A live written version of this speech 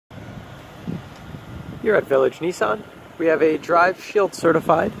Here at Village Nissan, we have a Drive Shield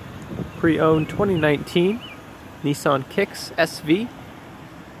certified, pre-owned 2019 Nissan Kicks SV.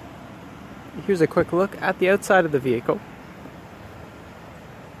 Here's a quick look at the outside of the vehicle.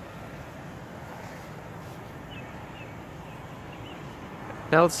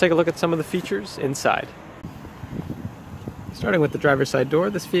 Now let's take a look at some of the features inside. Starting with the driver's side door,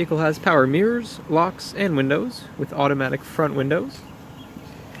 this vehicle has power mirrors, locks, and windows with automatic front windows.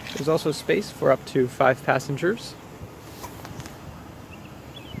 There's also space for up to 5 passengers.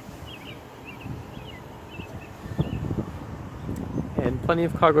 And plenty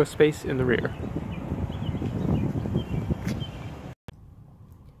of cargo space in the rear.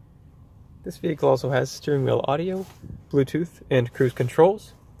 This vehicle also has steering wheel audio, Bluetooth, and cruise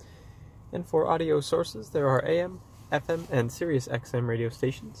controls. And for audio sources, there are AM, FM, and Sirius XM radio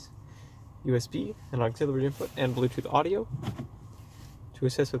stations, USB, and auxiliary input, and Bluetooth audio. To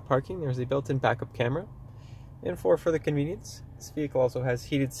assist with parking, there's a built-in backup camera. And for further convenience, this vehicle also has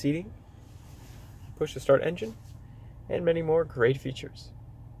heated seating, push-to-start engine, and many more great features.